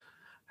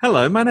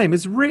Hello, my name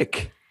is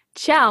Rick,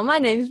 Ciao, my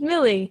name's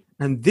Millie.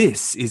 and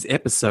this is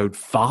episode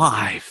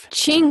 5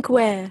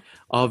 Cinque.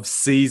 of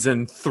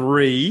season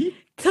 3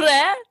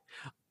 Tre.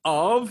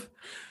 of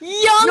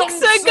Yonks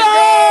Yonks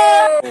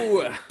ago!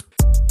 Ago!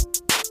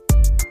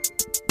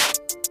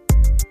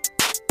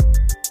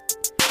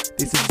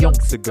 This is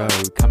Yonks Ago,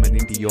 coming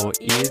into your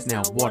ears.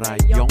 Now what are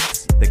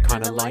yonks? They're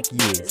kinda like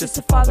years. Just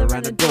a father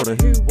and a daughter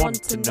who want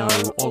to know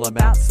all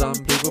about some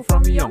people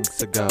from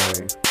Yonks Ago.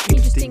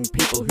 Interesting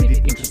people who did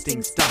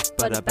interesting stuff,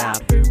 but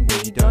about whom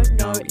we don't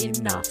know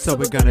enough. So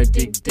we're gonna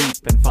dig deep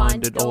and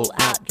find it all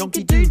out.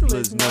 Yonky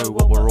Doodlers know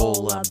what we're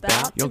all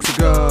about. Yonks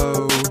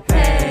Ago!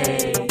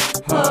 Hey!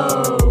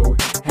 Ho!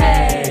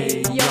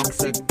 Hey!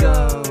 Yonks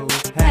Ago!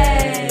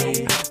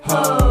 Hey!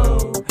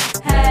 Ho!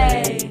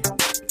 Hey!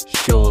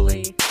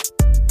 Surely.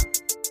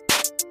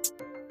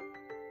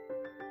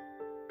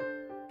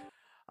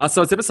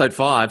 So it's episode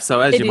 5. So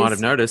as It you might is. have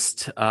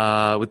noticed,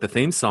 with the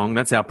theme song,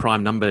 that's our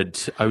prime numbered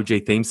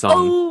OG theme song.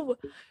 Oh,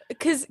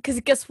 because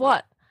guess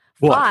what?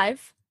 What?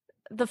 5.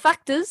 The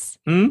factors.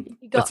 Hmm?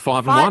 You got That's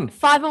 5 and 1.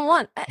 5 and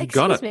 1. You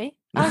got Excuse it. me.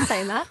 I was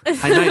saying that.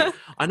 Hey, mate,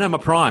 I know my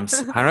primes.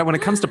 All right, when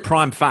it comes to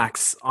prime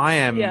facts, I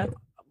am Yeah.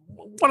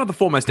 one of the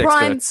foremost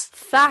Prime experts.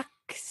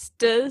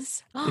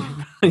 factors.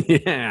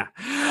 Yeah.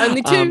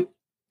 Only 2.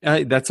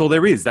 That's all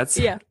there is. That's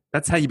Yeah,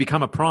 how you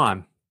become a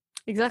prime.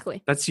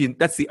 exactly. That's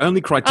the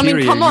only I criteria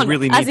mean, come on. you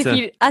really as need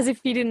to. as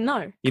if you didn't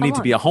know. You Come need to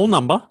on. be a whole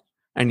number,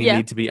 and you Yeah.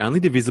 need to be only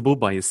divisible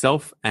by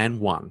yourself and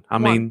 1. I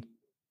 1. mean,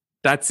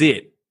 that's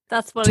it.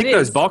 That's what Tick it is.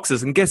 those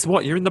boxes, and guess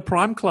what? You're in the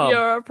prime club.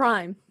 You're a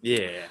prime.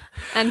 Yeah.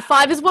 And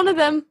 5 is one of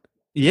them.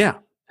 Yeah.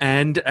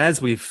 And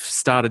as we've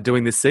started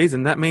doing this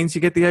season, that means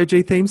you get the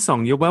OG theme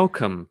song. You're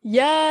welcome.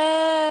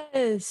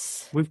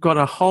 Yes. We've got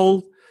a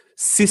whole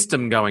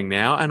system going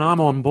now, and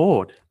I'm on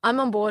board. I'm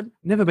on board.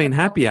 Never been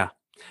happier.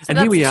 So And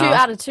that's here we 2 are.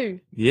 out of 2.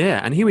 Yeah,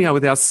 and here we are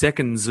with our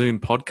second Zoom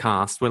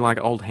podcast. We're like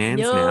old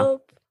hands now.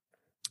 Yup.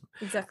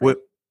 Exactly.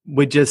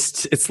 We're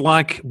just, it's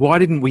like, why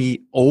didn't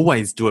we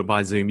always do it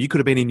by Zoom? You could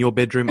have been in your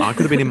bedroom. I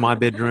could have been in my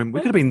bedroom. We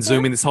could have been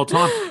Zooming this whole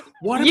time.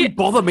 Why did we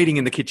bother meeting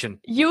in the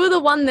kitchen? You were the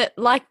one that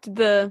liked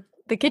the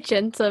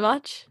kitchen so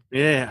much.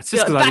 Yeah, it's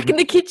You're just like, because back in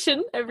the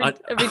kitchen every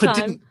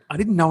time. I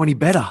didn't know any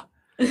better.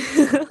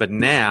 But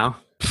now,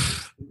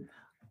 you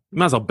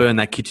might as well burn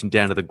that kitchen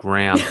down to the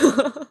ground.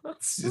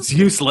 It's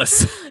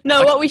useless.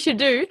 No, what we should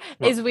do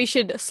What? is we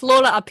should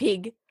slaughter a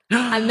pig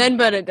and then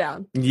burn it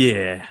down.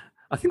 Yeah.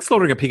 I think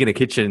slaughtering a pig in a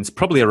kitchen is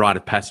probably a rite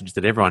of passage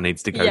that everyone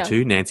needs to go Yeah.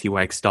 to, Nancy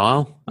Wake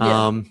style.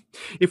 Yeah.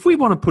 If we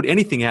want to put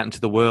anything out into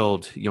the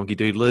world, Yonky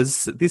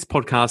Doodlers, this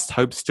podcast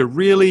hopes to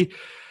really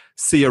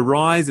see a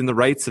rise in the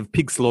rates of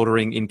pig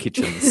slaughtering in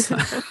kitchens.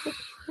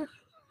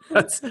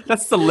 That's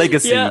the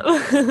legacy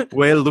Yeah.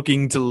 we're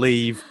looking to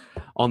leave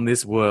on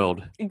this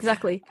world.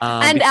 Exactly.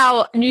 Um, And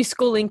our new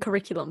schooling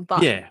curriculum.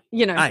 But, Yeah.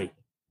 you know. A,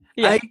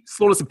 yeah. A,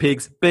 slaughter some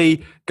pigs.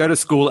 B, go to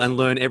school and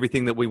learn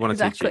everything that we want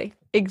to teach you. Exactly.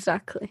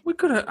 Exactly. We've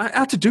got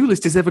our to-do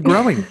list is ever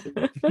growing.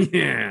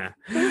 Yeah.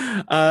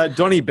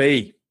 Donny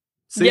B.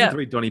 Season Yeah.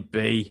 3, Donny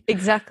B.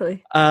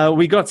 Exactly.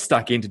 We got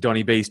stuck into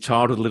Donny B's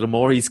childhood a little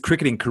more. His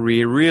cricketing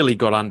career really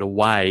got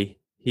underway.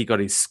 He got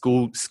his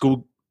school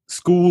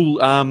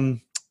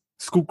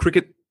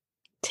cricket.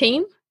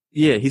 Team?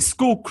 Yeah, his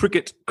school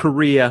cricket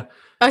career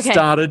Okay.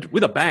 started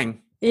with a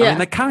bang. I Yeah. mean,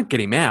 they can't get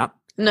him out.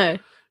 No.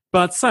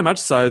 But so much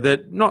so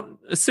that not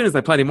as soon as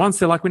they played him once,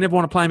 they're like, we never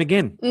want to play him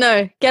again.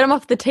 No. Get him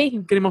off the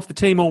team. Get him off the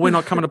team, or we're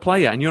not coming to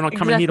play you, and you're not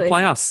coming here to Exactly.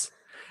 play us.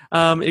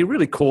 It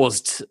really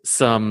caused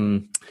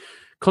some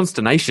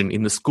consternation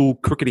in the school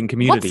cricketing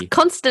community, What's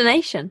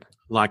consternation?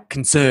 like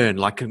concern,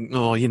 like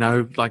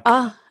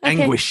okay.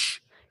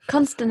 Anguish.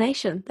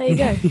 Consternation. There you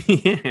go.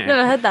 Yeah,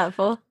 Never heard that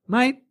before.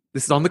 mate.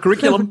 This is on the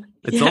curriculum.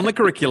 It's Yeah. on the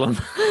curriculum.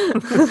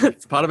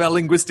 It's part of our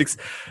linguistics.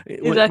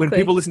 When Exactly.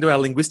 people listen to our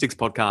linguistics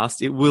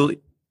podcast, it will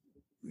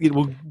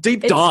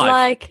deep It's dive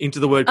like into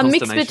the word a mix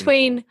consternation.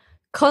 between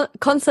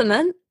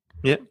consonant,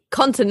 Yeah.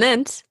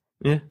 continent,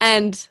 Yeah.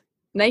 and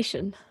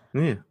nation.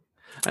 Yeah.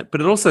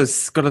 But it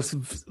also's got a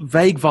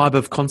vague vibe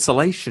of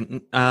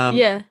consolation.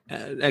 Yeah.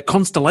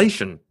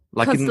 Constellation,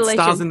 like in Constellation.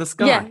 stars in the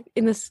sky. Yeah,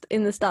 in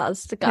the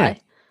stars, the guy. Yeah.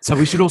 So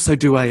we should also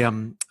do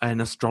an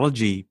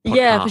astrology podcast.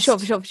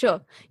 Yeah, for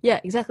sure. Yeah,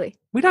 exactly.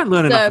 We don't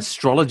learn enough So,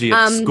 astrology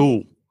at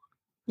school.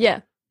 Yeah.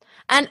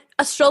 And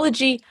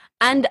astrology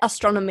and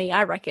astronomy,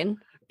 I reckon.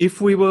 If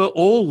we were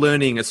all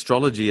learning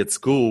astrology at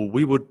school,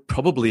 we would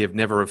probably have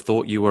never have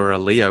thought you were a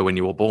Leo when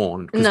you were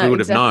born, because No, we would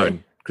have exactly.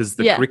 known, because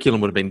the Yeah.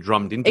 curriculum would have been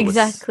drummed into us.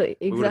 Exactly.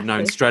 We would have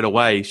known straight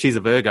away, she's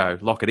a Virgo,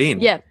 lock it in.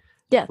 Yeah.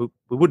 We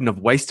wouldn't have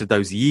wasted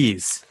those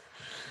years.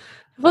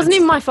 It wasn't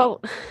even my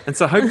fault. And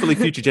so hopefully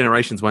future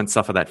generations won't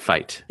suffer that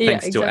fate, Yeah,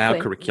 thanks to our exactly.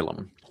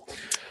 curriculum.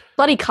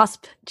 Bloody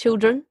cusp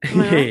children. Am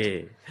I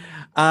right?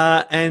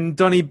 Yeah. And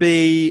Donny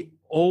B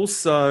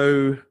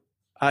also,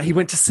 he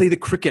went to see the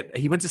cricket.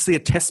 He went to see a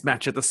test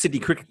match at the Sydney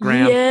Cricket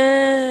Ground.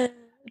 Yeah.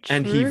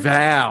 And he true.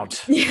 vowed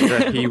Yeah.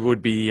 that he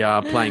would be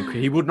playing.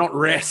 He would not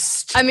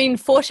rest. I mean,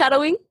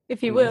 foreshadowing,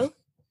 if you will.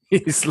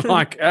 He's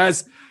like,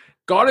 as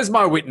God is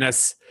my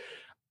witness,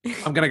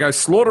 I'm going to go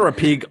slaughter a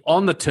pig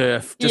on the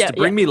turf just to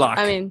bring me luck.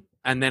 I mean,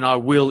 and then I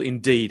will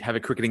indeed have a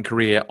cricketing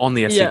career on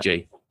the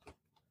SCG.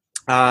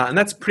 And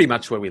that's pretty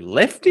much where we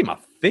left him, I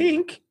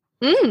think.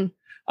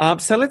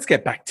 So let's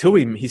get back to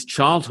him, his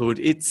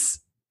childhood.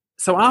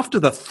 So after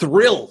the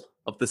thrill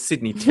of the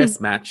Sydney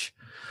Test match,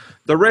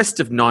 the rest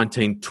of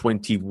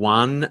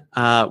 1921,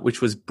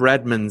 which was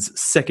Bradman's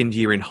second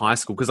year in high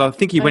school, because I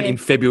think he went in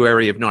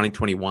February of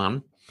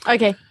 1921.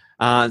 Okay.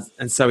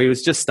 And so he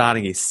was just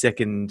starting his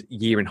second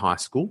year in high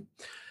school.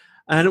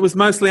 And it was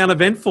mostly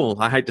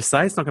uneventful. I hate to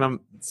say, it's not going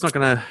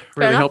to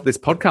really help this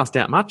podcast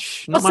out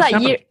much. What's much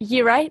that, happened.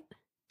 year 8?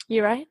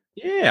 Year 8?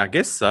 Yeah, I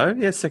guess so.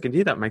 Yeah, second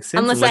year, that makes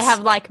sense. Unless they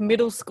have like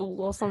middle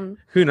school or something.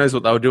 Who knows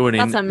what they were doing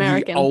That's in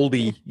American.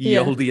 ye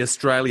olde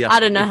Australia. I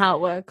don't know how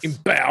it works. In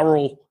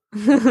Bowral.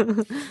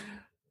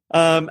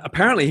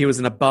 Apparently he was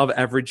an above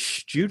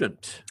average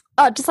student.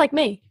 Oh, just like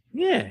me.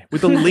 Yeah,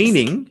 with a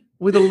leaning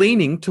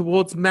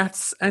towards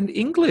maths and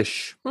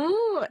English.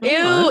 Ooh,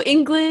 ew,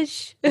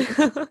 English.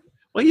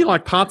 Well, you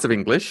like parts of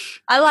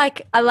English. I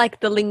like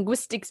the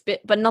linguistics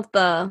bit, but not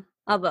the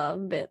other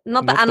bit.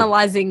 Not the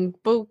analysing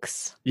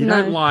books. You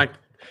don't like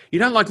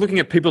looking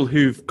at people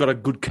who've got a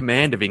good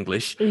command of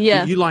English.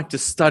 Yeah. You like to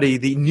study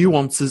the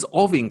nuances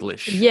of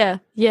English. Yeah,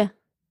 yeah.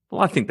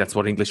 Well, I think that's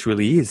what English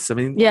really is. I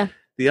mean, yeah.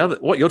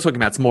 What you're talking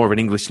about is more of an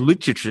English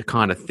literature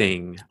kind of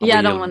thing. Yeah,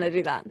 I don't want to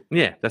do that.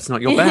 Yeah, that's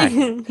not your bag.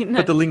 No.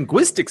 But the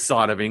linguistic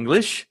side of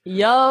English.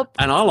 Yup.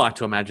 And I like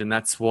to imagine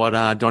that's what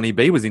Donny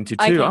B was into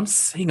too. Okay. I'm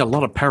seeing a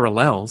lot of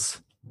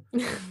parallels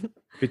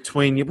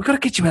between you. We've got to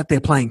get you out there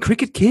playing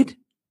cricket, kid.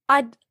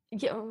 I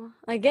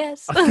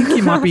guess. I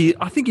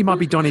think you might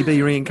be Donny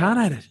B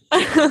reincarnated.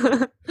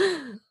 Except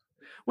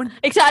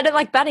I don't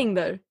like batting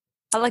though.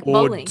 I like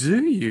bowling. Or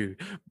do you?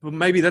 Well,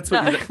 maybe that's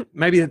what. No.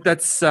 Maybe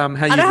that's how I you've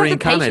don't have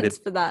reincarnated. the patience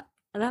for that.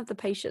 I don't have the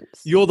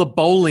patience. You're the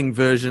bowling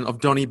version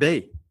of Donny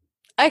B.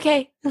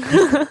 Okay.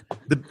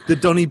 The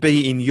Donny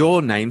B in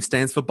your name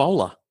stands for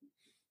bowler.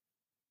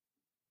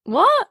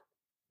 What?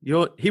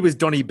 He was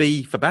Donny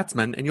B for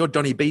batsman, and you're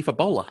Donny B for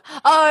bowler.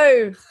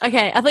 Oh,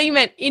 okay. I thought you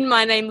meant in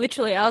my name,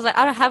 literally. I was like,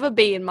 I don't have a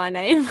B in my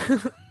name.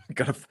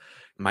 Got to,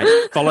 mate,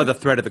 follow the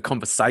thread of the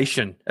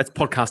conversation. That's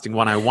podcasting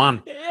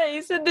 101. Yeah,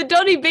 you said the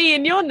Donny B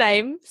in your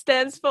name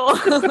stands for.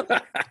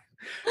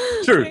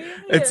 True.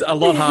 It's a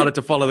lot harder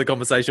to follow the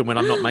conversation when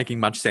I'm not making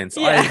much sense.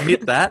 Yeah. I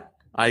admit that.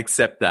 I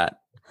accept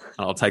that.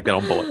 And I'll take that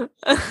on board.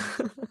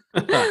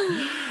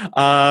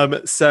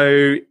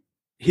 So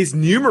his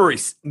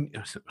numerous...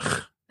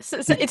 So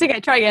it's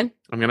okay. Try again.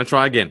 I'm going to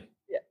try again.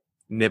 Yeah.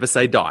 Never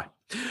say die.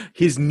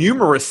 His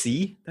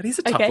numeracy, that is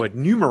a tough word,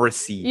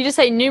 numeracy. You just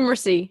say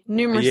numeracy.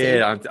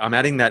 Yeah, I'm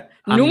adding that.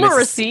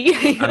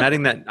 Numeracy. I'm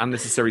adding that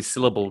unnecessary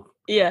syllable.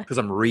 Yeah. Because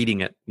I'm reading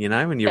it,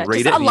 when you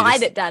read just it.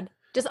 Align it, Dad.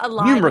 Just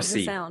align the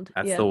sound.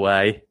 That's the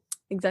way.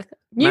 Exactly.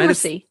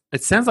 Numeracy.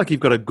 It sounds like you've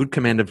got a good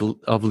command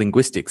of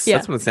linguistics. Yeah.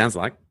 That's what it sounds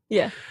like.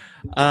 Yeah.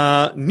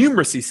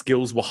 Numeracy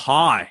skills were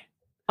high.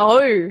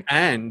 Oh.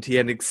 And he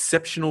had an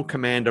exceptional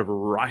command of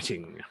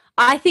writing.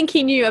 I think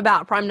he knew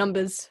about prime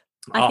numbers.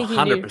 I think he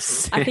 100%. knew.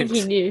 I think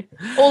he knew.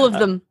 All of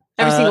them.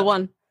 Every single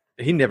one.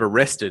 He never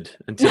rested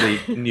until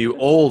he knew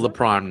all the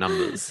prime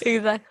numbers.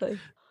 Exactly.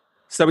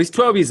 So he's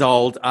 12 years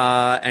old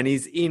and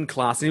he's in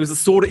class. And he was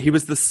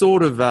the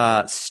sort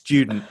of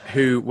student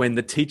who, when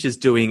the teacher's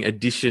doing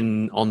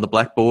addition on the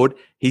blackboard,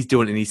 he's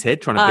doing it in his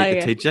head, trying to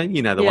beat the teacher.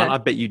 You know the one. I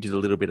bet you did a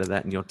little bit of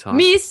that in your time.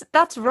 Miss,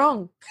 that's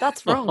wrong.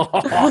 That's wrong.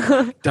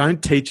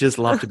 Don't teachers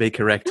love to be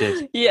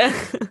corrected? Yeah.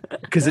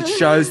 Because it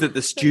shows that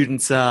the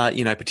students are,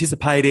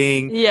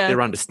 participating,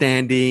 they're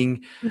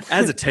understanding.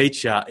 As a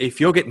teacher,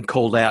 if you're getting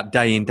called out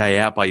day in, day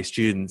out by your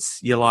students,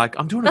 you're like,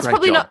 I'm doing a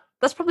great job.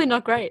 That's probably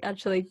not great,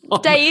 actually.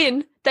 Day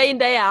in,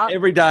 day out.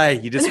 Every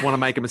day, you just want to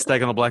make a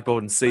mistake on the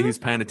blackboard and see who's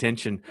paying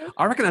attention.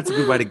 I reckon that's a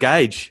good way to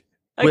gauge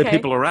where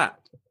people are at.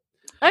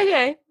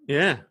 Okay.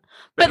 Yeah.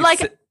 But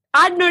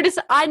I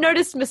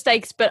notice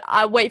mistakes, but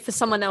I wait for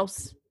someone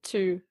else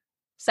to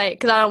say it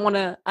because I don't want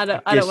to. I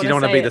don't want to. You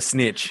don't want to be the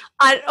snitch.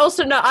 I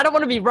also I don't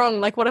want to be wrong.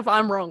 Like, what if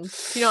I'm wrong?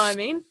 Do you know what I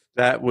mean?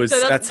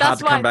 That's hard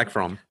to come back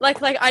from.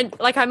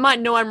 I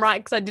might know I'm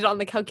right because I did it on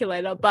the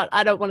calculator, but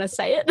I don't want to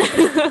say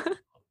it.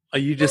 Are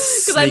you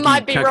just because I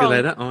might be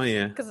calculator? wrong? Oh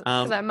yeah, because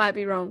I might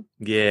be wrong.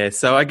 Yeah,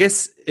 so I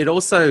guess it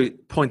also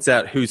points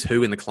out who's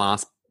who in the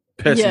class,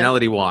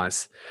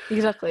 personality-wise.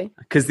 Exactly.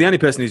 Because the only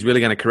person who's really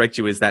going to correct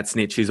you is that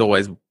snitch who's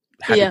always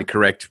happy to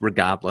correct,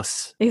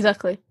 regardless.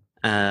 Exactly.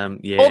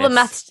 Yeah. All the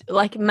maths,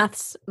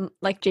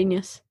 like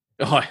genius.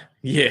 Oh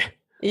yeah,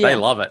 they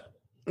love it.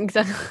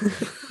 Exactly.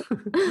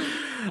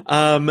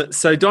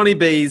 So Donny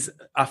B's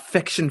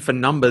affection for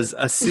numbers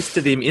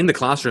assisted him in the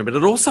classroom, but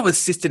it also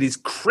assisted his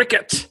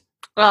cricket.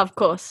 Oh, of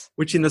course.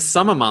 Which in the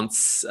summer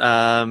months,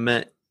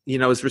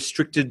 is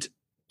restricted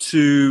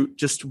to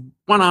just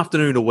one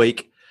afternoon a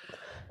week.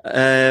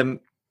 And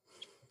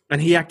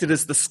he acted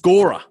as the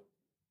scorer.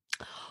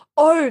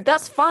 Oh,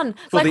 that's fun.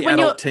 For the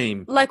adult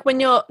team. Like when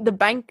you're the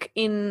bank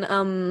in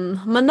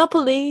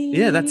Monopoly.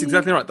 Yeah, that's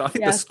exactly right. I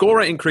think the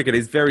scorer in cricket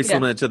is very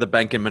similar to the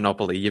bank in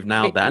Monopoly. You've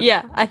nailed that.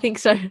 Yeah, I think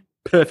so.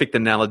 Perfect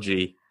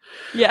analogy.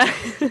 Yeah.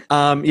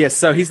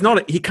 So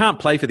he can't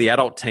play for the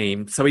adult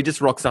team, so he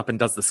just rocks up and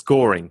does the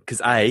scoring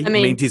because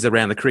means he's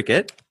around the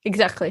cricket,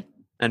 Exactly.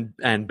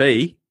 and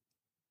B,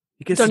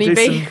 he gets Donny to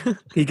do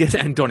B.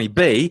 and Donny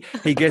B,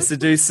 he gets to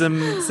do some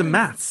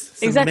maths,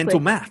 some mental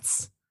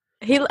maths.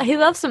 He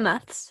loves some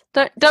maths.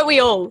 Don't we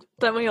all?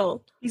 Don't we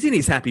all? He's in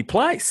his happy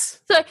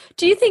place. So,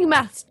 do you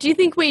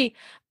think we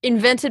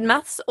invented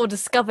maths or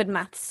discovered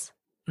maths?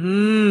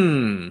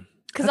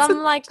 Because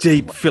I'm like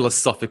deep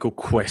philosophical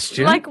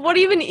question. Like, what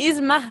even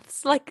is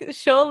maths? Like,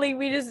 surely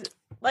we just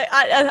like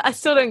I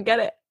still don't get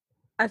it.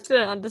 I still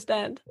don't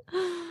understand.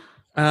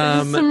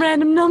 Just some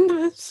random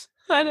numbers.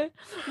 I don't.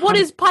 What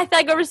is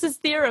Pythagoras'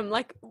 theorem?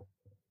 Like,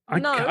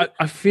 no.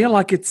 I feel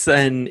like it's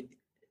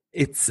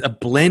a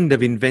blend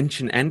of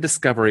invention and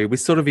discovery. We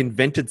sort of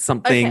invented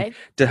something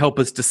to help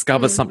us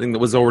discover something that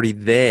was already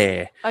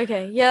there.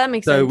 Okay, yeah, that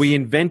makes sense. So we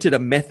invented a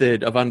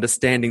method of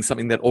understanding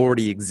something that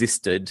already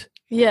existed.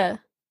 Yeah.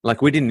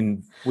 Like we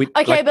didn't.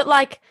 But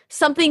like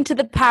something to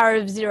the power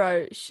of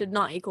 0 should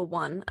not equal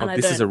 1. And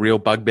this is a real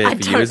bugbear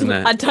for you, isn't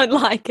it? I don't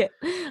like it.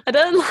 I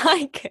don't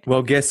like it.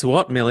 Well, guess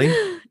what, Millie?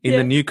 In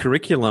the new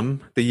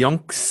curriculum, the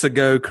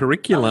Yonks-A-Go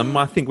curriculum,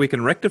 I think we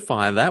can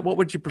rectify that. What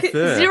would you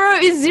prefer? 0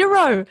 is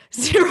 0.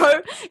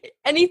 0.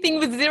 Anything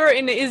with 0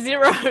 in it is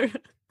 0.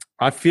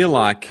 I feel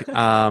like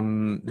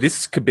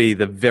this could be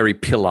the very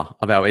pillar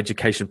of our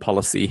education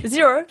policy.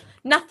 0.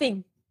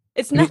 Nothing.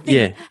 It's nothing.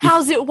 Yeah.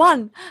 How's it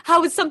 1?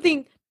 How is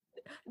something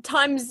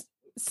times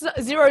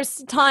 0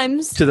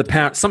 times to the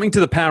power something to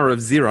the power of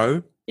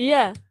 0?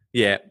 Yeah.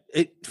 Yeah.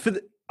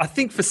 I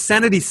think for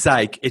sanity's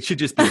sake, it should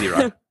just be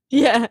 0.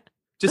 Yeah.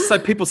 Just so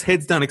people's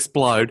heads don't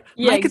explode.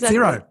 Yeah, make it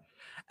 0.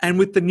 And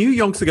with the new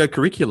Yonks-A-Go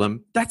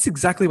curriculum, that's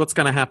exactly what's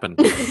going to happen.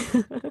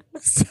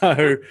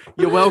 So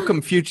you're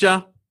welcome,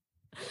 future.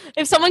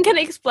 If someone can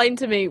explain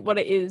to me what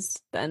it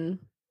is, then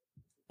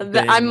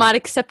I might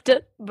accept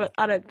it, but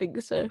I don't think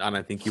so. I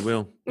don't think you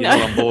will. You're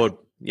not on board,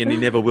 and you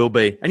never will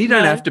be. And you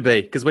don't have to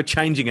be, because we're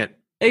changing it.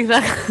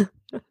 Exactly.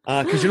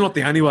 Because you're not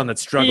the only one that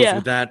struggles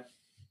with that.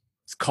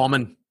 It's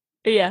common.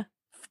 Yeah.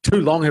 Too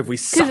long have we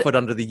suffered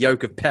under the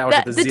yoke of power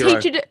to the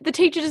 0. The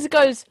teacher just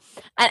goes,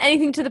 and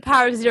anything to the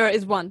power of 0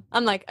 is 1.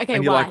 I'm like, okay,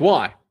 and you're like,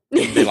 why?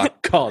 And they're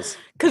like, cause.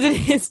 Because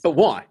it is. But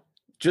why?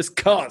 Just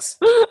cause.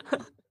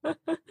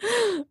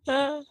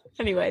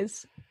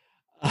 Anyways.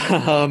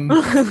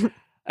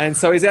 And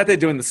so he's out there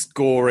doing the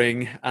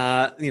scoring.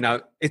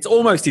 It's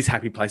almost his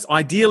happy place.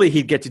 Ideally,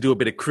 he'd get to do a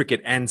bit of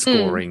cricket and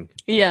scoring.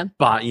 Yeah.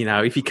 But,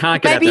 if he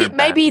can't get out there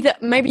maybe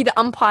the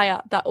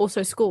umpire that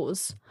also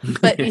scores.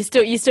 But you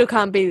still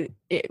can't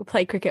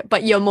play cricket,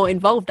 but you're more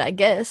involved, I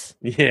guess.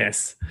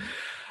 Yes.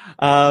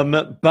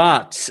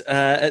 But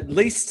at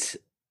least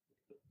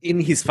in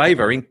his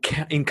favour,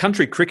 in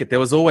country cricket, there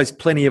was always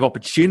plenty of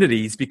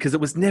opportunities because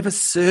it was never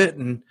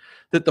certain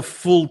that the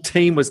full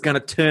team was going to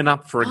turn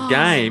up for a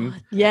game.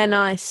 Yeah,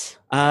 nice.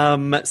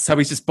 So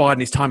he's just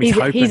biding his time. He's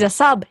hoping. He's a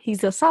sub.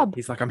 He's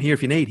like, I'm here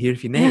if you need,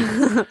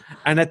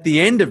 And at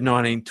the end of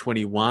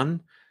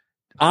 1921,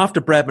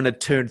 after Bradman had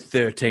turned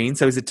 13,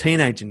 so he's a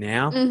teenager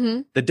now,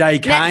 the day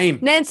came.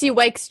 Nancy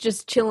Wake's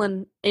just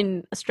chilling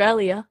in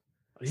Australia.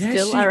 Yeah,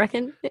 still, I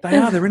reckon. They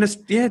are. They're in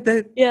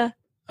Yeah.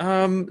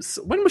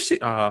 So when was she?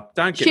 Oh,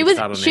 don't get she me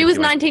started on She was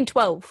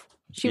 1912.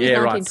 She was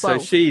 1912. Right. So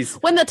she's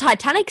when the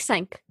Titanic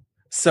sank.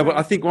 So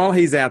I think while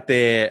he's out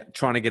there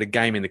trying to get a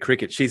game in the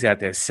cricket, she's out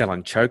there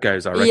selling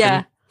chocos, I reckon.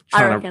 Yeah,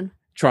 I reckon.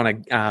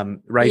 Trying to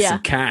raise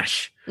some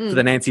cash for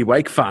the Nancy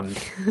Wake Fund.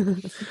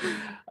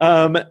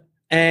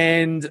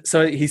 And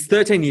so he's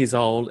 13 years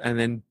old, and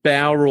then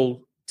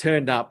Bowrell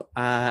turned up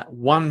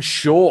one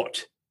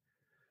short.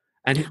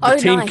 And the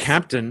team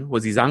captain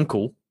was his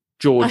uncle,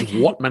 George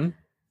Watman.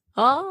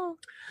 Oh.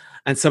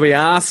 And so he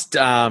asked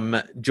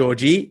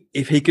Georgie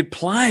if he could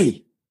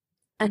play.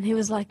 And he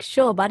was like,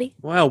 sure, buddy.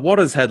 Well,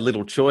 Waters had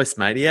little choice,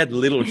 mate. He had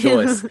little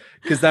choice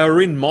because they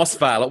were in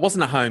Mossvale. It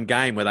wasn't a home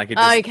game where they could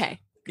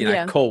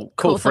just,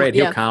 call Fred.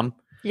 He'll come.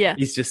 Yeah.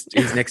 He's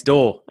next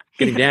door.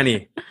 Get him down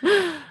here.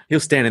 He'll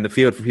stand in the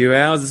field for a few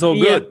hours. It's all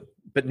good.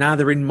 But now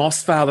they're in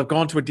Mossvale. They've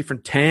gone to a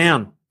different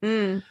town.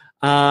 And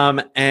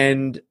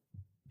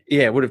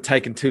it would have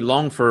taken too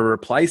long for a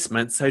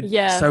replacement.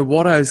 So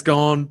Watto's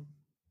gone,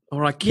 all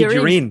right, kid,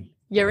 you're in.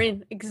 You're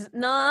in.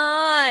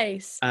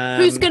 Nice.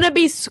 Who's going to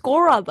be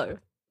scorer, though?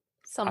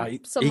 He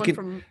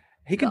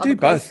can do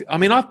both. I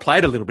mean, I've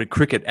played a little bit of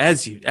cricket,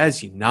 as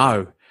you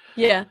know.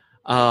 Yeah.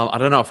 I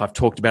don't know if I've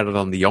talked about it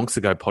on the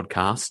Yonks-A-Go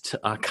podcast.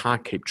 I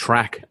can't keep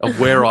track of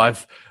where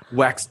I've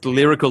waxed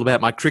lyrical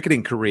about my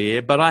cricketing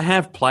career, but I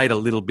have played a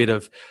little bit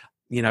of,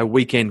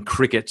 weekend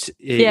cricket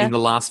in the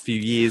last few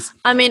years.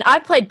 I mean, I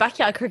played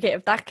backyard cricket,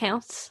 if that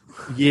counts.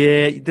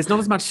 Yeah, there's not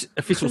as much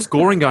official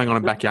scoring going on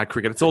in backyard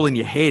cricket. It's all in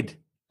your head.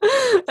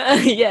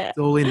 Yeah.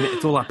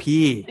 It's all up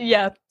here.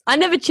 Yeah. I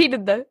never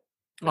cheated, though.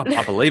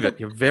 I believe it.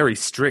 You're very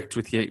strict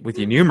with your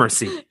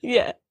numeracy.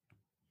 Yeah.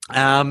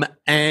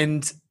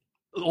 And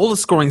all the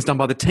scoring's done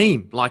by the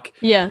team. Like,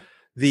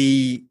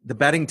 the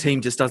batting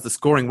team just does the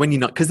scoring when you're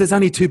not, because there's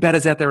only 2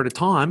 batters out there at a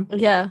time.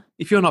 Yeah.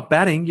 If you're not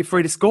batting, you're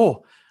free to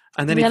score.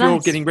 And then if you're all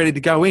getting ready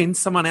to go in,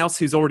 someone else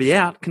who's already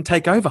out can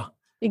take over.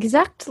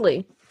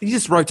 Exactly. You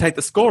just rotate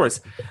the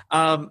scorers.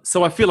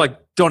 So I feel like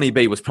Donny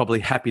B was probably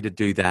happy to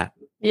do that.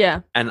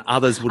 Yeah. And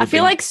others would have I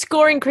feel like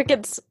scoring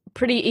cricket's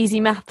pretty easy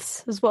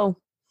maths as well.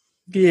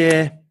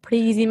 Yeah.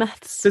 Pretty easy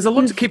maths. There's a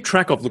lot to keep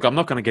track of. Look, I'm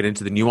not going to get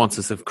into the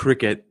nuances of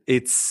cricket.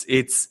 It's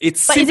But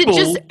simple.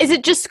 is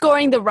it just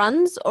scoring the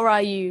runs, or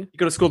are you? You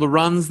got to score the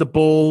runs, the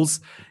balls.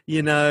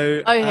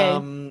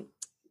 Okay.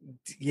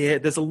 Yeah,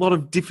 there's a lot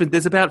of different.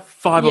 There's about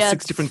 5 or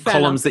 6 different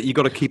columns that you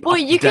got to keep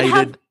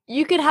updated.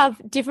 You could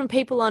have different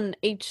people on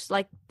each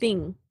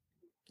thing,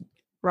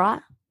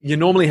 right? You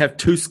normally have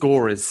 2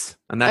 scorers,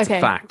 and that's a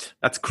fact.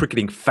 That's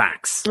cricketing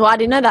facts. Well, I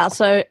didn't know that.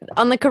 So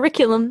on the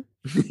curriculum.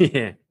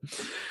 Yeah.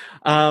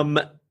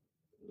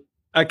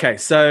 Okay,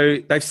 so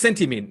they've sent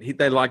him in.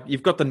 They're like,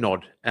 you've got the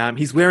nod.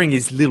 He's wearing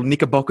his little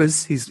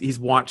knickerbockers, his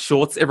white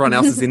shorts. Everyone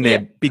else is in their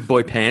big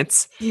boy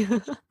pants.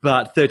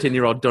 But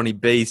 13-year-old Donny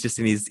B is just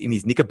in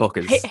his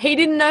knickerbockers. He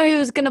didn't know he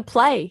was going to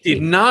play.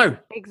 Didn't know.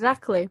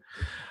 Exactly.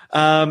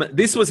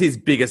 This was his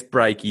biggest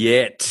break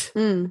yet.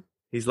 Mm.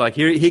 He's like,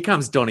 here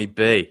comes Donny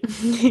B.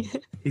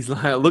 He's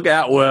like, look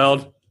out,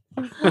 world.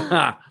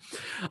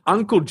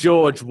 Uncle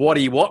George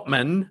Waddy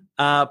Watman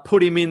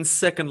put him in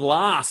second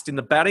last in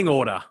the batting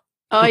order.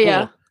 Oh,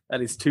 yeah.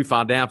 That is too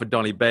far down for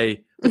Donny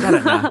B. I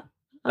don't know.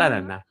 I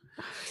don't know.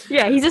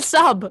 Yeah, he's a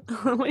sub.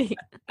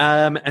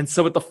 And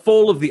so at the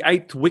fall of the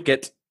 8th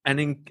wicket,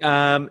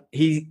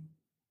 he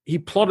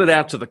plotted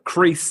out to the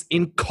crease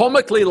in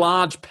comically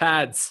large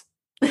pads.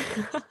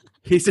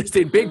 He's just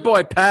in big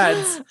boy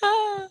pads.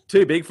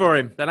 Too big for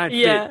him. They don't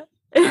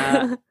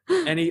fit.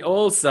 And he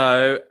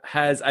also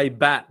has a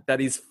bat that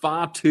is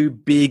far too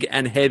big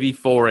and heavy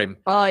for him.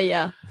 Oh,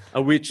 yeah.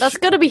 Which that's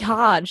got to be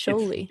hard,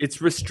 surely.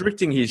 It's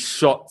restricting his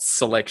shot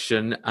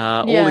selection.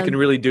 All he can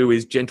really do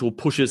is gentle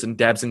pushes and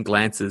dabs and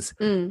glances.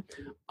 Mm.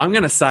 I'm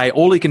going to say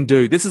all he can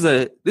do. This is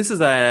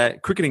a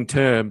cricketing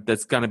term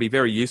that's going to be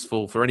very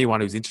useful for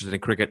anyone who's interested in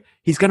cricket.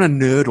 He's going to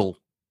nurdle.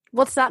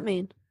 What's that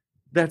mean?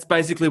 That's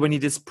basically when you're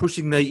just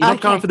pushing you're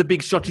not going for the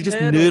big shot, you're just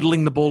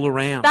nurdling the ball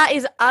around. That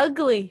is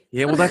ugly.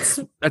 Yeah, well,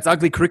 that's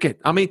ugly cricket.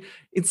 I mean,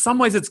 in some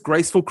ways it's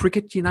graceful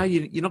cricket, you're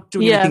not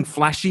doing anything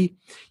flashy.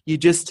 You're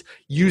just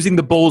using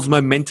the ball's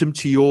momentum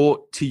to your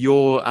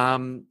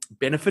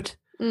benefit.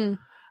 Mm.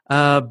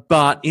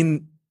 But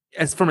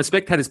from a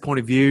spectator's point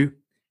of view,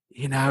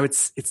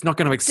 it's not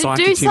going to excite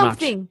you too much.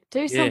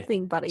 Do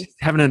something, buddy. Just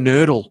having a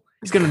nurdle.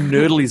 He's going to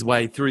nurdle his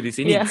way through this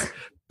innings.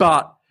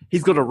 But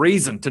he's got a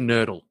reason to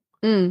nurdle.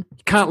 Mm.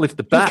 He can't lift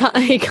the bat.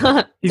 He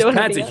can't. His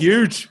pads are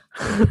huge.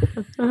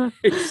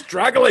 He's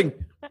struggling.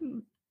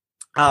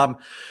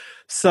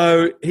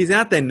 So he's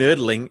out there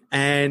nurdling,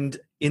 and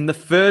in the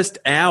first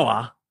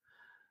hour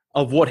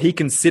of what he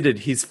considered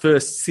his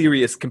first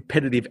serious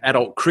competitive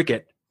adult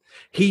cricket,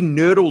 he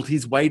nurdled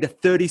his way to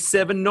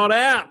 37 not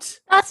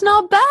out. That's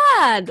not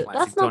bad. Classic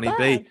That's not Donny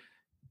bad. B.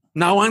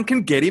 No one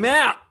can get him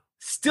out.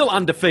 Still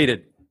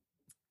undefeated.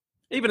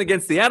 Even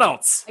against the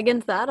adults.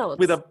 Against the adults.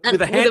 With a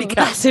handicap. With a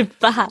massive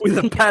bat. With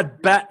a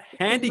bad bat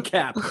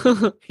handicap.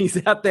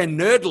 He's out there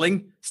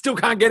nurdling. Still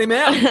can't get him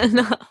out.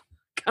 No.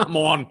 Come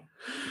on.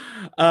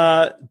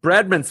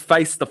 Bradman's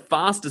faced the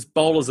fastest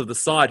bowlers of the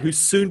side, who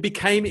soon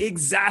became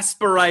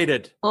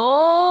exasperated.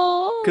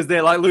 Oh. Because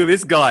they're like, look at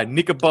this guy.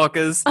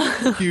 Knickerbockers,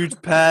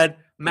 huge pad,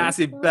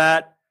 massive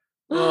bat.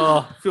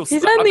 Oh,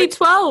 he's only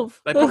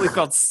 12. They probably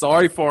felt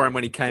sorry for him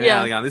when he came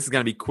out. Going, this is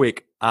going to be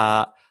quick.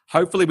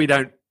 Hopefully we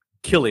don't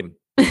kill him.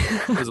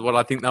 Is what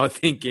I think they were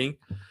thinking.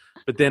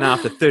 But then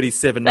after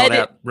 37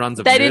 not-out runs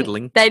of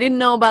nurdling... They didn't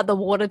know about the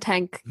water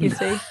tank, you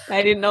see.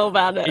 They didn't know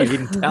about it. He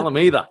didn't tell them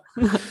either.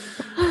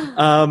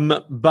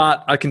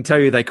 But I can tell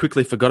you they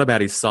quickly forgot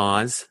about his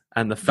size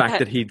and the fact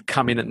that he'd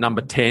come in at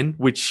number 10,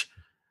 which,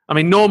 I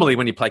mean, normally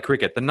when you play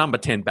cricket, the number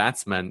 10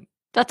 batsman...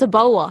 That's a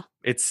bowler.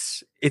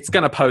 It's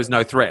going to pose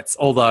no threats,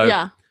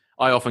 although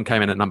I often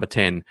came in at number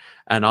 10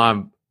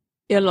 and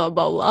You're not a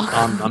bowler.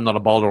 I'm not a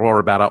bowler or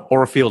a batter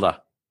or a fielder.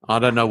 I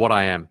don't know what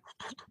I am.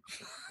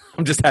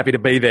 I'm just happy to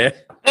be there.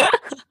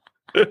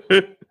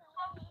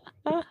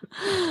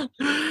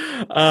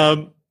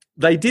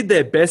 They did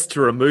their best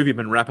to remove him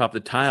and wrap up the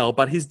tail,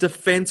 but his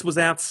defence was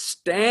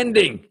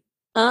outstanding,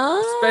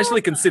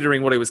 especially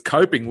considering what he was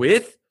coping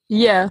with.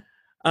 Yeah.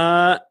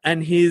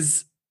 And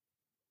the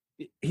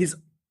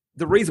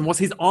reason was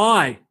his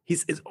eye.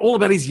 It's all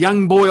about his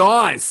young boy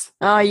eyes.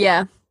 Oh,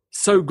 yeah.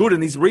 So good,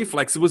 and his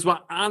reflexes were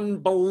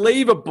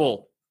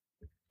unbelievable.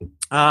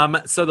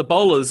 So the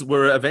bowlers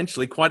were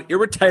eventually quite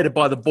irritated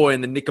by the boy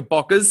in the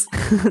knickerbockers.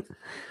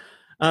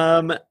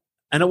 And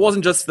it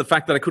wasn't just the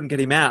fact that I couldn't get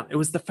him out. It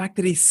was the fact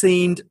that he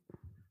seemed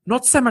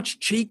not so much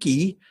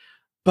cheeky,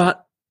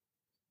 but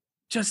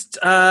just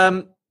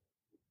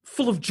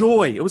full of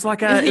joy. It was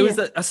like it was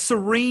a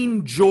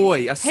serene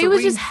joy. He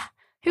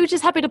was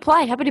just happy to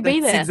play, happy to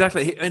be there.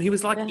 Exactly. And he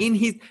was like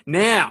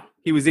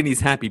he was in his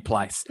happy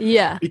place.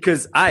 Yeah.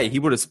 Because he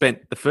would have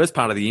spent the first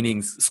part of the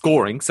innings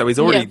scoring, so he's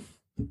already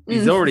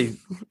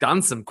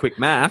done some quick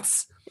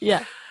maths.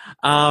 Yeah.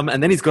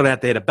 And then he's got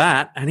out there to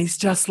bat, and he's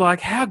just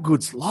like, how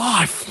good's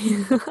life?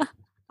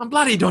 I'm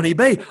bloody Donny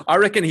B. I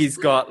reckon he's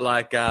got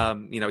like,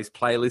 his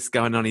playlist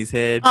going on his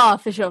head. Oh,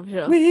 for sure, for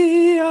sure.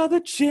 We are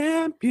the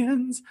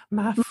champions,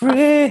 my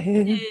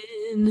friend.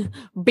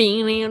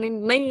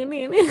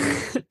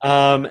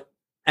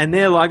 And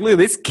they're like, look at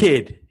this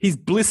kid. He's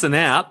blissing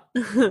out,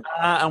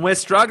 and we're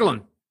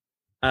struggling.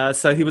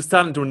 So he was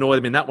starting to annoy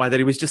them in that way, that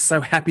he was just so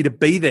happy to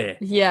be there.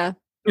 Yeah.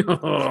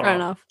 Fair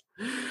enough.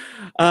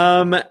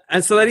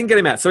 And so they didn't get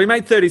him out. So he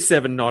made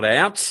 37 not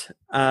out,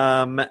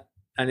 and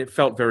it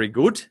felt very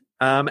good.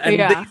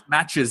 These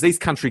matches, these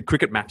country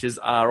cricket matches,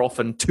 are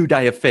often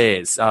 2-day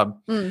affairs,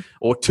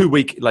 or 2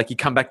 week. Like you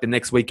come back the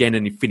next weekend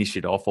and you finish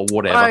it off, or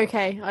whatever.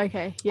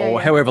 Okay, yeah.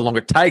 Or however long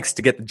it takes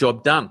to get the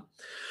job done.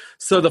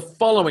 So the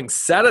following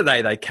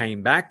Saturday they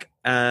came back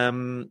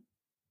for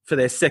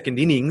their second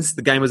innings.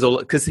 The game was all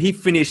because he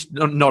finished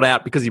not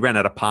out because he ran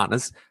out of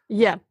partners.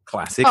 Yeah,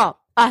 classic. Oh,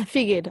 I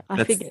figured.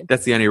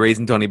 That's the only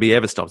reason Donny B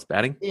ever stops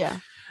batting. Yeah.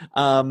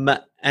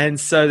 And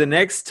so the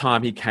next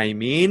time he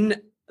came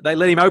in, they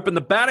let him open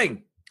the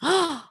batting.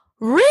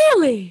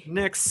 Really?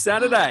 Next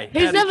Saturday.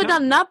 He's never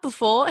done that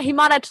before. He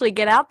might actually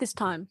get out this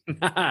time.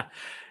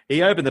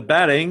 He opened the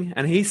batting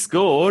and he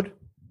scored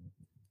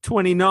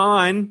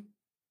 29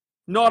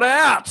 not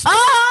out.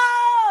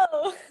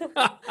 Oh!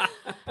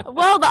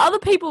 Well, the other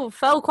people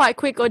fell quite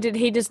quick, or did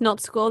he just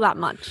not score that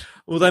much?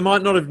 Well, they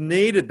might not have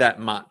needed that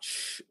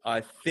much,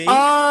 I think,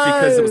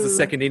 because it was the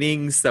second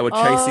innings. They were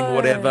chasing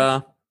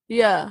whatever.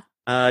 Yeah.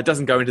 It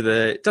doesn't go into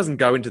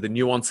the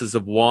nuances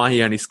of why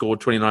he only scored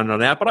 29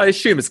 not out, but I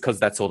assume it's because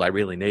that's all they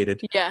really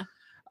needed. Yeah.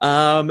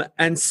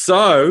 And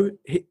so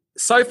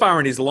far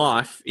in his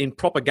life, in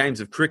proper games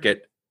of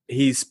cricket,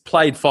 he's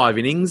played 5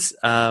 innings,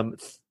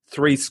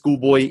 3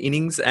 schoolboy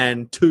innings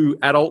and 2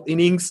 adult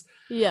innings.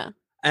 Yeah.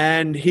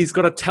 And he's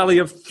got a tally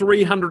of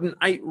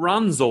 308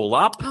 runs all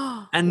up,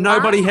 and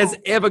nobody has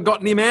ever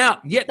gotten him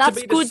out yet to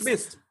be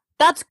dismissed.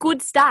 That's good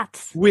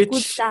stats.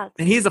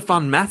 And here's a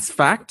fun maths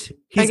fact.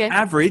 His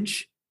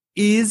average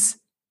is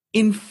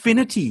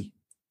infinity.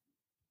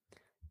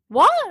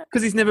 What?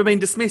 Because he's never been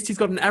dismissed. He's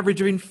got an average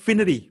of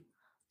infinity.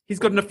 He's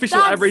got an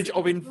official average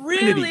of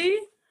infinity. Really?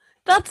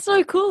 That's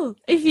so cool.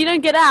 If you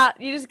don't get out,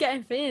 you just get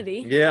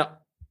infinity. Yeah.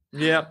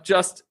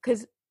 Just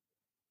because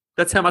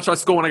that's how much I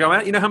score when I go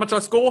out. You know how much I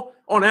score?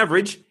 On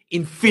average,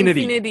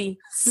 infinity.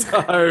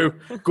 So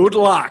good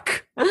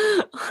luck.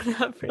 On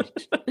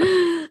average.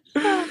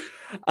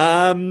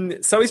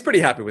 So he's pretty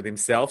happy with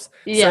himself.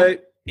 Yeah. So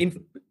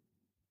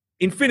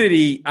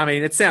infinity, I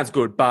mean, it sounds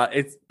good, but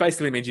it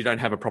basically means you don't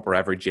have a proper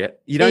average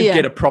yet. You don't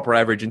get a proper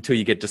average until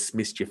you get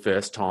dismissed your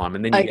first time,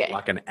 and then you get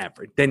like an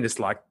average. Then it's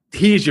like,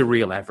 here's your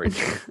real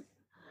average.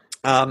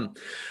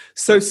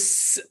 So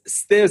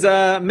there's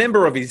a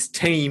member of his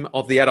team,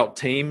 of the adult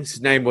team. His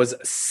name was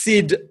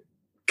Sid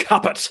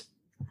Cuppet.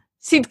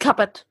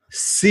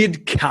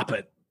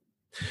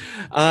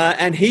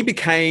 And he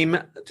became,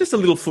 just a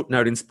little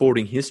footnote in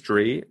sporting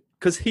history,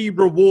 because he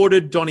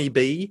rewarded Donny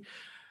B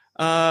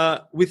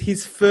with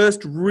his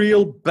first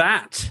real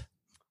bat.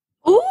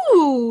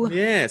 Ooh.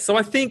 Yeah, so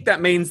I think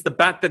that means the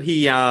bat that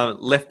he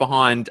left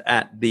behind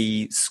at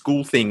the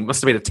school thing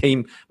must have been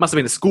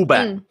a school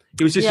bat.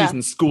 He was just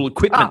using school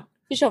equipment.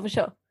 For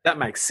sure. That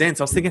makes sense.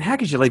 I was thinking, how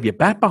could you leave your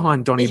bat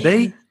behind, Donny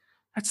B?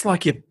 That's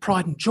like your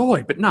pride and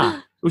joy. But no,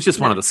 it was just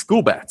one of the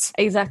school bats.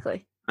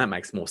 Exactly. That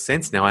makes more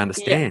sense now. I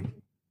understand.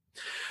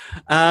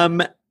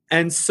 Yeah.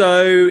 And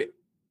so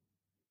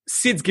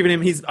Sid's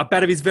given him a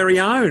bat of his very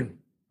own.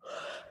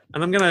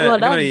 And I'm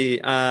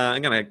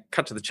gonna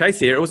cut to the chase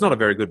here. It was not a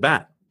very good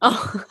bat.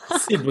 Oh.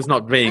 Sid was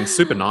not being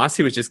super nice.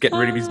 He was just getting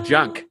rid of his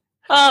junk.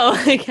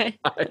 Oh, okay.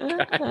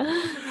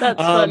 That's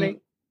funny.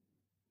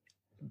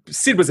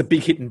 Sid was a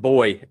big hitting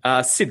boy.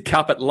 Sid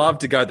Cuppet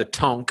loved to go the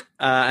tonk,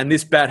 and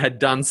this bat had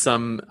done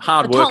some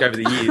hard work over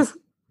the years.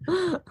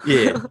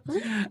 Yeah.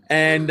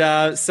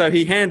 And so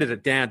he handed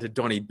it down to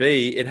Donny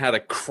B. It had a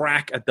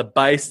crack at the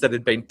base that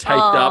had been taped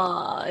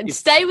up.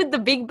 Stay with the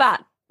big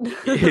bat.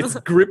 Its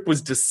grip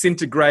was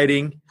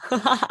disintegrating.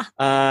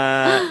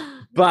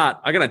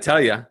 But I got to tell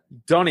you,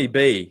 Donny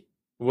B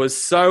was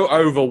so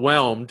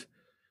overwhelmed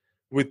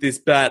with this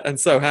bat and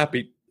so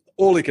happy.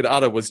 All he could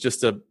utter was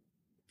just a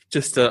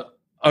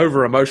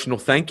over emotional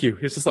thank you.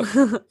 He was just like,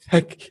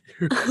 thank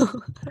you,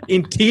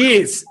 in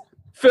tears.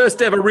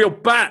 First ever real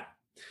bat.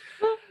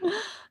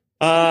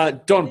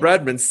 Don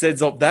Bradman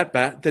says of that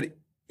bat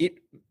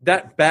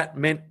that bat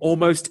meant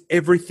almost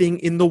everything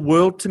in the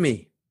world to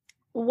me.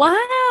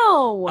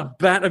 Wow. A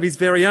bat of his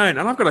very own.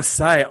 And I've got to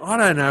say, I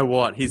don't know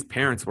what his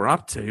parents were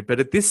up to,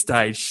 but at this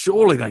stage,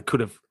 surely they could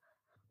have.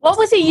 What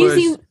was he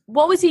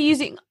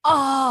using?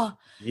 Oh,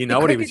 you know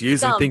what he was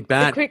using? Stump. Think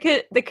bat.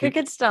 The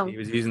cricket stump. He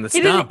was using the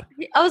stump.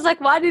 I was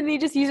like, why didn't he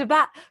just use a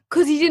bat?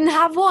 Because he didn't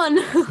have one.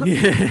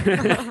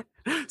 Yeah.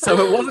 So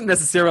it wasn't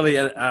necessarily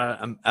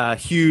a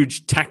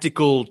huge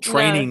tactical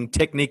training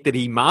technique that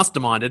he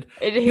masterminded.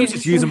 He was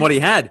just using what he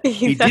had.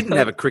 Exactly. He didn't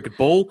have a cricket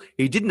ball.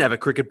 He didn't have a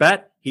cricket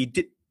bat.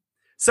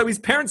 So his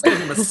parents gave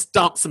him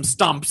some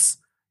stumps,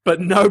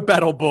 but no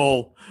bat or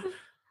ball.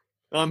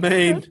 I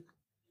mean,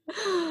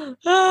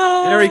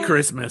 Merry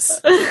Christmas.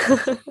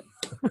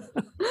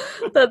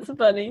 That's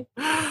funny.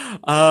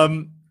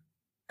 But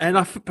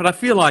I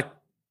feel like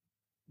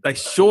they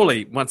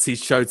surely, once he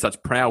showed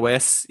such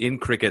prowess in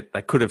cricket,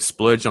 they could have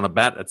splurged on a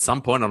bat at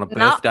some point on a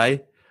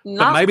birthday.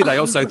 But maybe they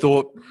also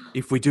thought,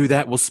 if we do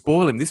that, we'll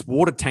spoil him. This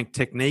water tank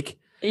technique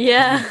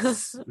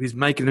is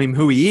making him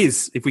who he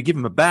is. If we give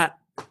him a bat,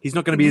 he's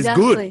not going to be as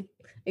good.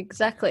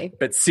 Exactly.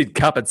 But Sid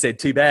Cup had said,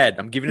 too bad,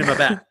 I'm giving him a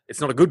bat.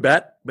 It's not a good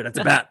bat, but it's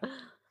a bat.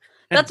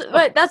 He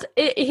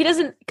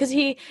doesn't, because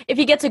if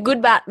he gets a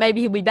good bat,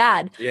 maybe he'll be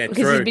bad. Yeah,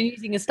 because true. he's been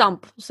using a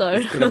stump. So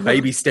he's going to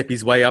baby step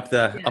his way up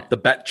the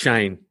bat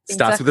chain.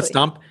 Starts with a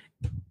stump,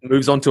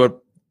 moves on to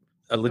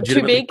a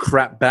legitimately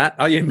crap bat.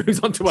 Oh yeah, moves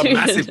on to a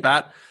massive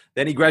bat.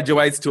 Then he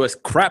graduates to a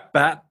crap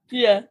bat.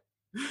 Yeah.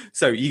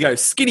 So you go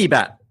skinny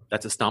bat.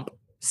 That's a stump.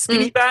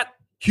 Skinny bat,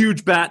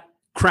 huge bat,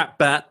 crap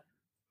bat.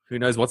 Who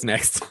knows what's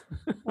next?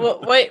 Well,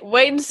 wait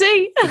and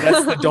see.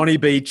 That's the Donny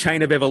B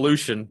chain of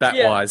evolution,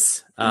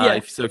 bat-wise.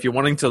 So if you're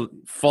wanting to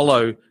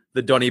follow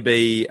the Donny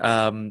B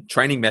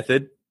training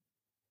method,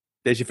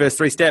 there's your first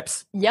 3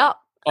 steps. Yep.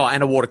 Oh,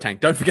 and a water tank.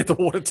 Don't forget the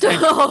water tank.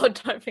 Oh,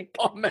 don't forget.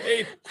 I mean,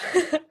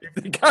 if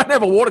they can't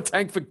have a water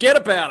tank, forget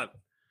about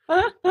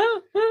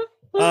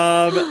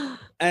it.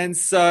 And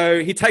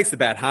so he takes the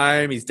bat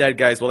home. His dad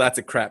goes, well, that's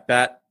a crap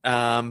bat.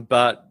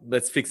 But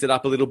let's fix it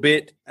up a little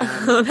bit.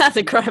 That's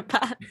a crap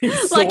bat.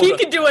 Like you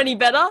could do any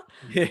better,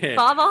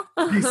 father.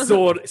 He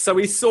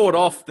sawed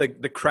off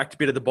the cracked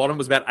bit at the bottom. It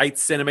was about 8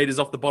 centimeters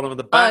off the bottom of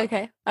the bat.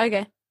 Oh,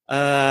 okay.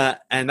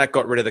 And that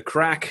got rid of the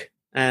crack,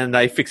 and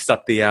they fixed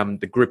up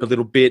the grip a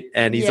little bit,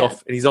 and he's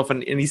off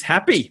and he's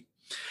happy.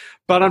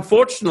 But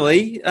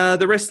unfortunately,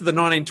 the rest of the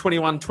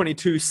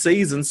 1921-22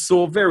 season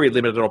saw very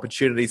limited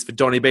opportunities for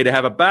Donny B to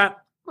have a bat.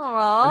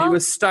 Aww. And he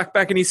was stuck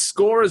back in his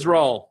scorer's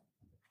role.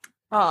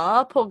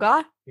 Oh, poor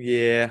guy.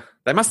 Yeah.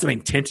 They must have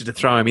been tempted to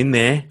throw him in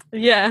there.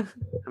 Yeah.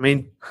 I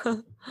mean,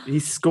 he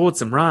scored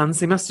some runs.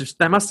 They must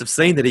have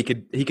seen that he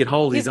could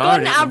hold his own. He's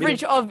got an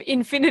average of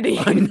infinity.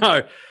 I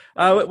know.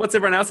 What's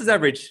everyone else's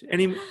average?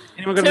 Anyone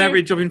got an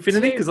average of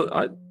infinity? Because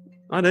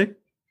I do.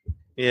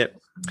 Yeah.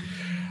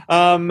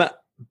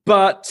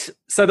 But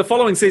so the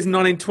following season,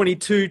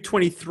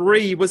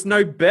 1922-23, was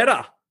no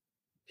better.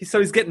 So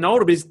he's getting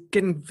older, but he's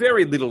getting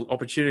very little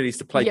opportunities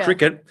to play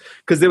cricket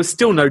because there was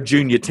still no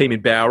junior team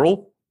in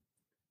Bowral,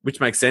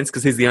 which makes sense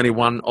because he's the only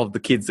one of the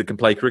kids that can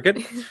play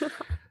cricket.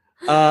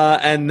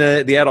 And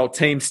the adult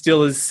team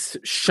still is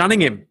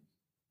shunning him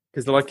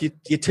because they're like,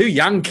 you're too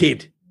young,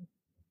 kid.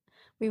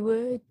 We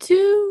were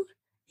too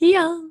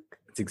young.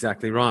 That's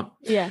exactly right.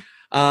 Yeah.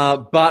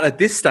 But at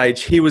this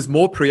stage, he was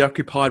more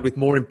preoccupied with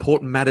more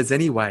important matters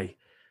anyway,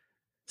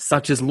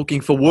 such as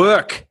looking for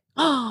work.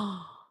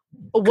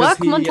 A work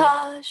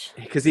montage.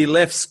 Because he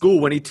left school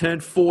when he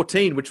turned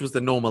 14, which was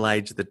the normal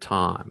age at the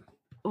time.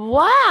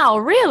 Wow,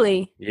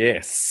 really?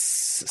 Yes.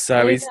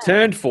 So he's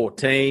turned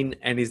 14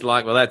 and he's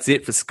like, well, that's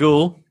it for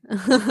school.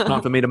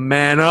 Time for me to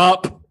man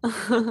up.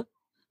 And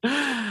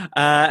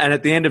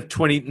at the end of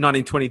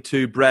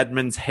 1922,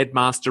 Bradman's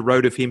headmaster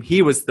wrote of him.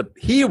 Here was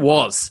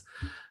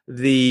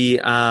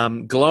the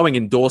glowing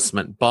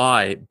endorsement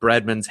by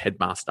Bradman's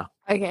headmaster.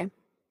 Okay.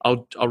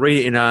 I'll read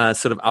it in a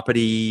sort of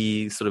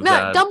uppity sort of...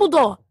 No,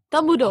 Dumbledore.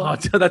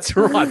 Oh, that's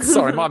right.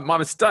 Sorry, my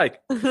mistake.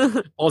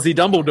 Aussie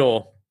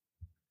Dumbledore.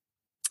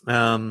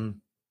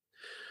 Don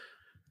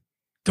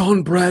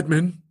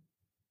Bradman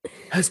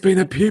has been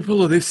a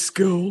pupil of this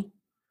school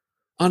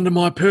under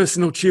my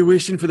personal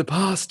tuition for the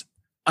past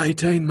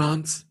 18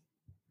 months.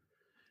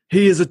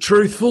 He is a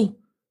truthful,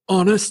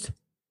 honest,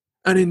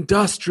 and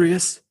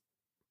industrious...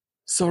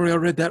 Sorry, I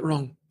read that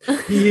wrong.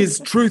 He is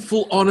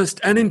truthful, honest,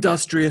 and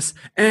industrious,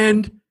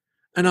 and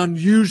an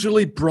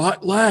unusually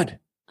bright lad.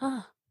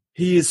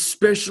 He is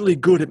specially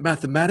good at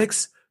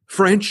mathematics,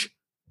 French,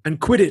 and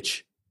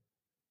Quidditch.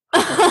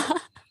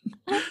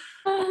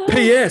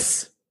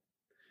 P.S.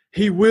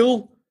 He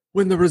will,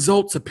 when the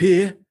results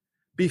appear,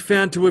 be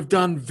found to have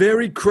done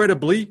very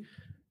credibly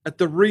at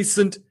the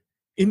recent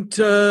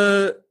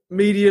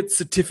intermediate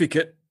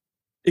certificate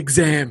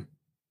exam.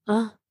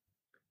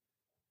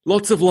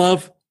 Lots of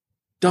love,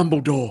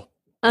 Dumbledore.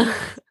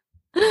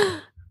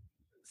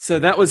 So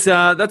that's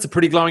a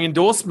pretty glowing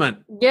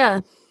endorsement.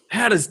 Yeah.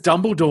 How does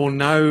Dumbledore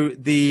know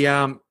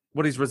the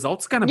what his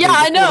results going to be? Yeah,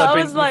 I know.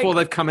 Before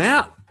they've come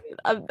out.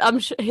 I'm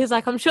sure he's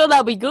like, I'm sure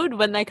they'll be good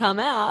when they come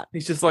out.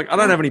 He's just like, I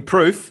don't have any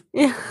proof.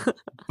 Yeah.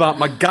 But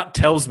my gut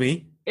tells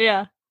me.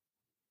 Yeah.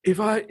 If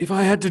I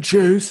had to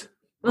choose,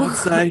 I'd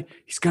say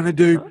he's going to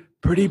do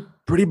pretty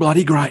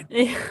bloody great.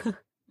 Yeah.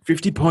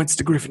 50 points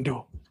to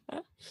Gryffindor.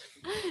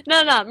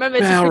 No. Remember,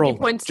 it's just 50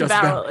 points to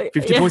Barrel.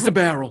 50 points to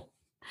Barrel.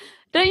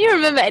 Don't you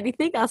remember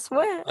anything? I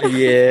swear.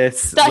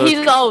 Yes.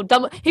 He's old.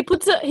 He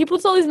puts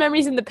all his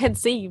memories in the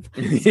pensieve.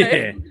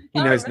 Yeah.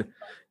 He knows.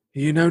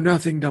 You know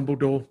nothing,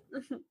 Dumbledore.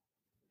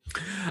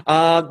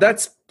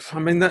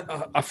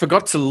 I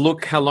forgot to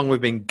look how long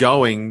we've been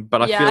going,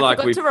 but I feel like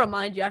I forgot to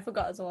remind you. I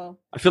forgot as well.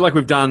 I feel like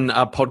we've done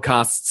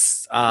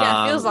podcasts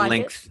feels like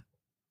length.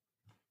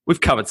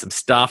 We've covered some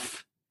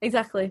stuff.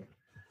 Exactly.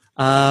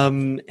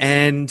 And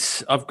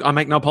I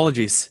make no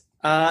apologies.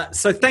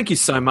 So thank you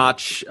so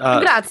much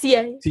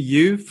Grazie. to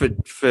you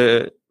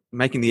for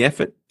making the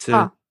effort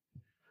to,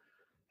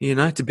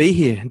 to be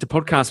here and to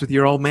podcast with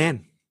your old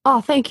man.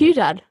 Oh, thank you,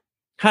 Dad.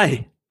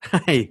 Hey.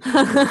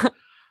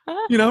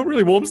 It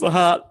really warms the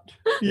heart.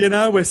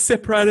 We're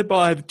separated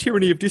by the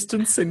tyranny of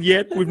distance, and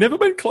yet we've never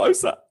been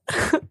closer.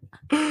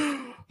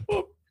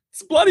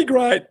 It's bloody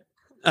great.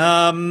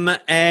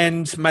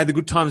 And may the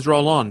good times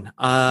roll on.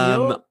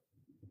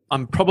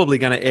 I'm probably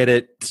going to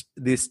edit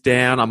this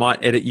down. I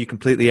might edit you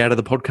completely out of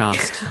the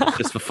podcast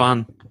just for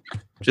fun,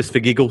 just for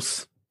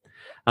giggles.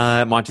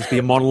 It might just be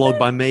a monologue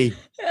by me,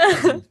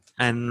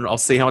 and I'll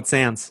see how it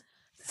sounds.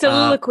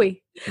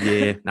 Soliloquy.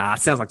 It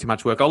sounds like too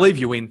much work. I'll leave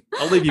you in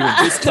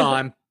this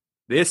time.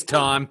 This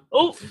time.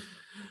 Oh,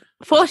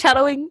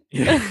 foreshadowing.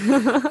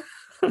 Yeah.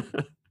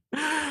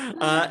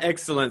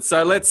 Excellent.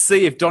 So let's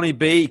see if Donny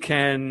B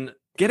can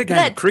get a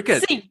game of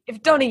cricket. Let's see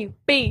if Donny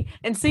B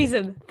in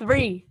season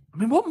 3. I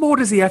mean, what more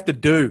does he have to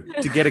do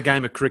to get a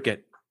game of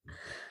cricket?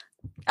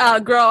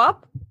 Grow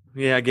up.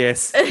 Yeah, I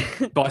guess.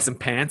 Buy some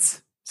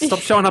pants. Stop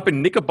showing up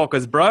in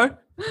knickerbockers, bro.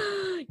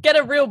 Get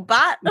a real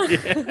bat.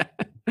 Yeah.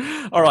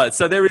 All right,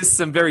 so there is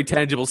some very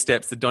tangible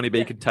steps that Donny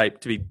B could take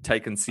to be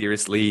taken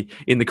seriously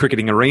in the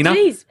cricketing arena.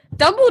 Jeez,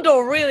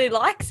 Dumbledore really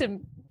likes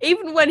him,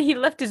 even when he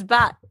left his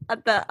bat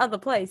at the other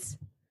place.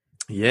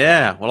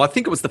 Yeah, well, I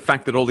think it was the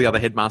fact that all the other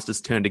headmasters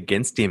turned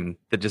against him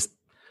that just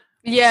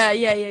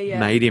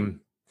made him.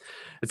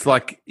 It's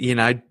like,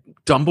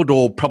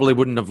 Dumbledore probably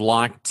wouldn't have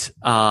liked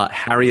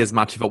Harry as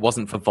much if it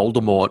wasn't for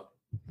Voldemort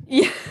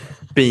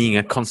being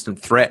a constant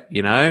threat,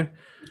 Yeah.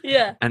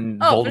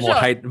 And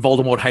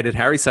Voldemort hated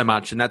Harry so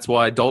much, and that's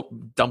why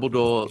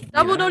Dumbledore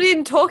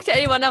didn't talk to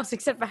anyone else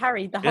except for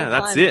Harry the whole time. Yeah,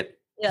 that's it.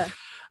 Yeah.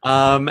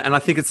 And I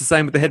think it's the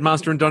same with the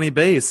headmaster and Donny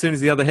B. As soon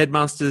as the other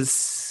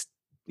headmasters,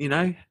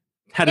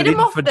 had it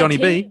in for Donny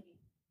B,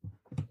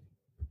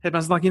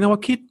 headmaster's like, you know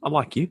what, kid? I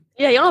like you.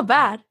 Yeah, you're not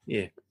bad.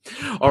 Yeah.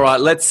 All right,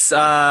 let's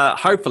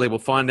hopefully we'll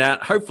find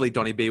out. Hopefully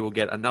Donny B will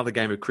get another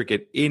game of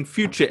cricket in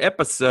future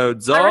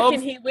episodes of... I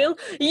reckon he will.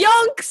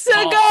 Yonks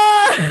ago!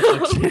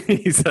 Oh,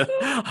 jeez.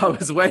 I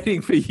was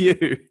waiting for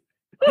you.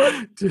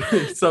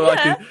 So I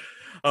can...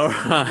 All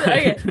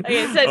right.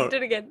 Okay, do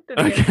it again.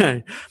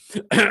 Okay.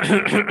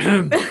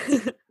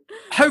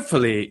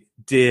 Hopefully,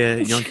 dear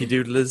Yonky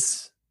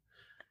Doodlers,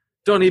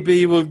 Donny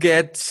B will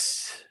get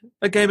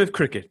a game of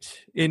cricket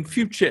in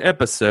future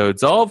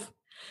episodes of...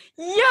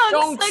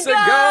 Yonks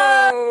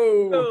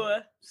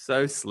ago!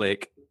 So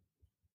slick.